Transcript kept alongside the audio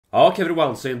Okay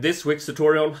everyone, so in this week's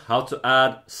tutorial, how to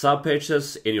add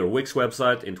subpages in your Wix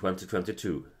website in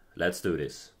 2022. Let's do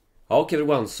this. Okay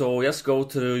everyone, so just go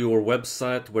to your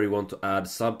website where you want to add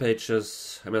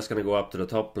subpages. I'm just gonna go up to the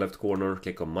top left corner,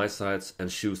 click on My Sites and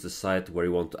choose the site where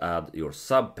you want to add your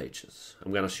subpages.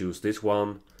 I'm gonna choose this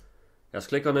one. Just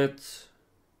click on it.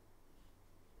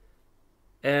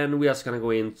 And we're just gonna go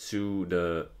into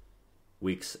the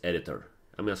Wix editor.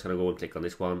 I'm just gonna go and click on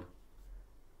this one.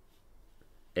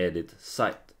 Edit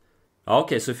site.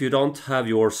 Okay, so if you don't have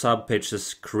your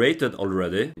subpages created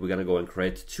already, we're gonna go and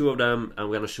create two of them.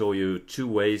 I'm gonna show you two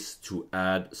ways to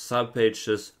add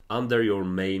subpages under your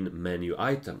main menu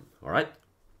item. Alright,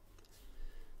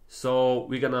 so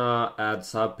we're gonna add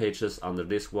subpages under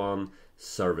this one,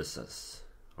 services.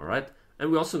 Alright, and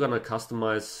we're also gonna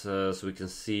customize so we can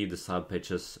see the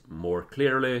subpages more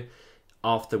clearly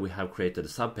after we have created the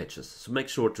subpages. So make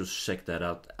sure to check that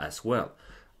out as well.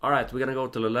 Alright, we're gonna go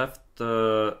to the left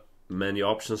menu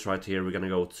options right here. We're gonna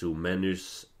go to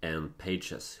menus and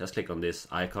pages. Just click on this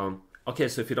icon. Okay,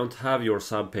 so if you don't have your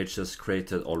subpages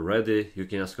created already, you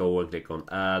can just go and click on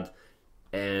add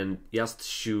and just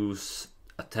choose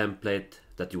a template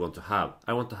that you want to have.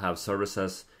 I want to have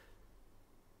services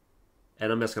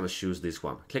and I'm just gonna choose this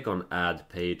one. Click on add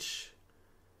page.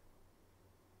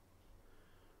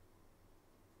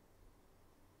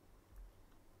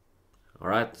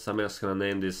 Alright, so I'm just gonna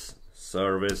name this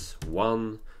service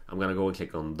 1. I'm gonna go and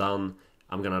click on done.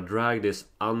 I'm gonna drag this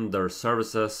under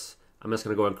services. I'm just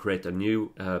gonna go and create a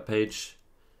new page.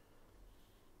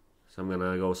 So I'm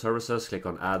gonna go services, click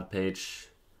on add page.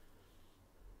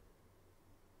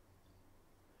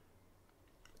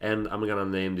 And I'm gonna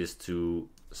name this to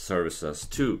services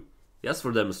 2. Just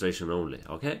for demonstration only,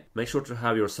 okay? Make sure to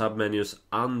have your submenus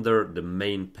under the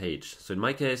main page. So in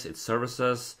my case, it's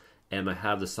services. And I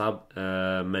have the sub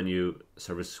menu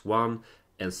service 1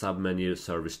 and sub menu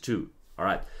service 2.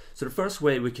 Alright, so the first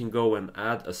way we can go and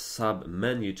add a sub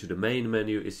menu to the main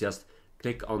menu is just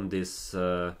click on this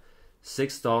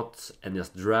 6 dots and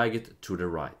just drag it to the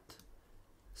right.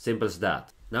 Simple as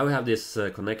that. Now we have this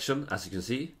connection, as you can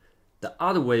see. The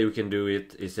other way we can do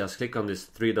it is just click on these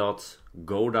 3 dots,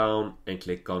 go down and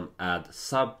click on add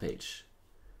subpage.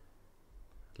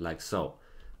 Like so.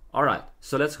 Alright,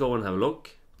 so let's go and have a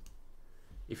look.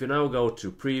 If you now go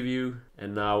to preview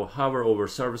and now hover over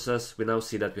services, we now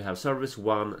see that we have service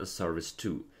 1 and service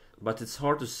 2. But it's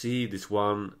hard to see this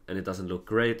one and it doesn't look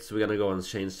great, so we're gonna go and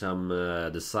change some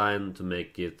design to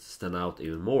make it stand out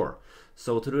even more.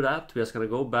 So to do that, we're just gonna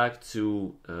go back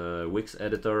to Wix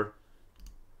editor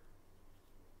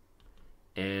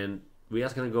and we're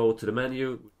just gonna go to the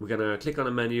menu. We're gonna click on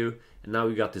the menu and now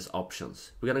we got these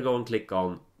options. We're gonna go and click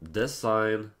on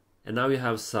design. And now you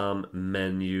have some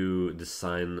menu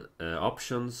design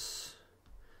options.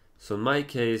 So in my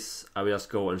case, I will just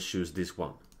go and choose this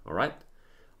one. Alright.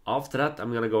 After that,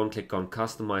 I'm gonna go and click on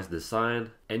customize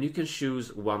design. And you can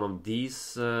choose one of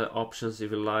these options if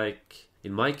you like.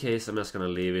 In my case, I'm just gonna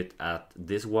leave it at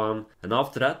this one. And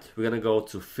after that, we're gonna go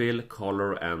to fill,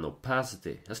 color and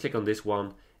opacity. Just click on this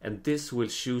one. And this will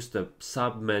choose the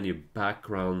sub menu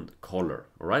background color.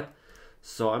 Alright.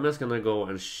 So I'm just gonna go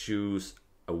and choose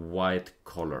a white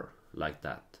color like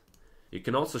that. You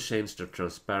can also change the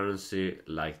transparency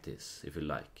like this if you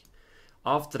like.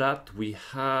 After that we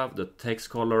have the text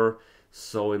color,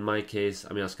 so in my case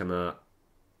I'm just gonna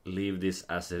leave this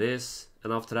as it is,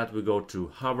 and after that we go to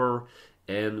hover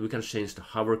and we can change the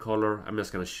hover color. I'm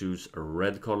just gonna choose a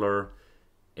red color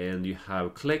and you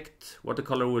have clicked what the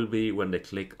color will be when they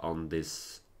click on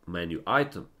this menu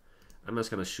item. I'm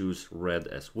just gonna choose red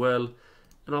as well.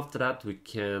 And after that we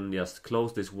can just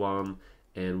close this one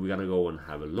and we're gonna go and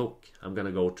have a look. I'm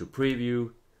gonna go to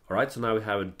preview. Alright, so now we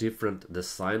have a different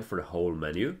design for the whole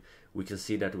menu. We can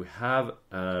see that we have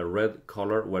a red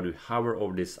color when we hover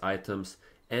over these items,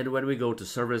 and when we go to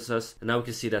services, and now we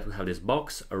can see that we have this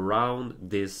box around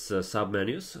these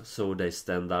submenus, so they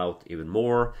stand out even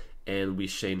more, and we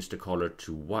change the color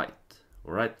to white.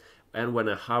 Alright. And when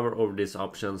I hover over these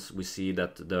options, we see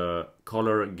that the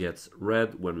color gets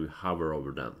red when we hover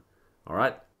over them.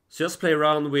 Alright? So just play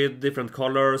around with different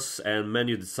colors and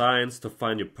menu designs to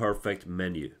find your perfect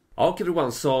menu. Okay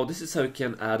everyone, so this is how you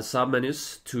can add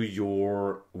submenus to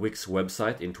your Wix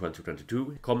website in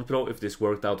 2022. Comment below if this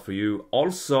worked out for you.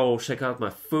 Also, check out my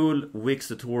full Wix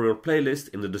tutorial playlist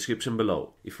in the description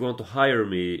below. If you want to hire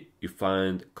me, you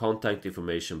find contact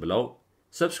information below.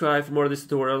 Subscribe for more of these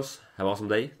tutorials. Have an awesome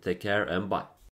day, take care and bye.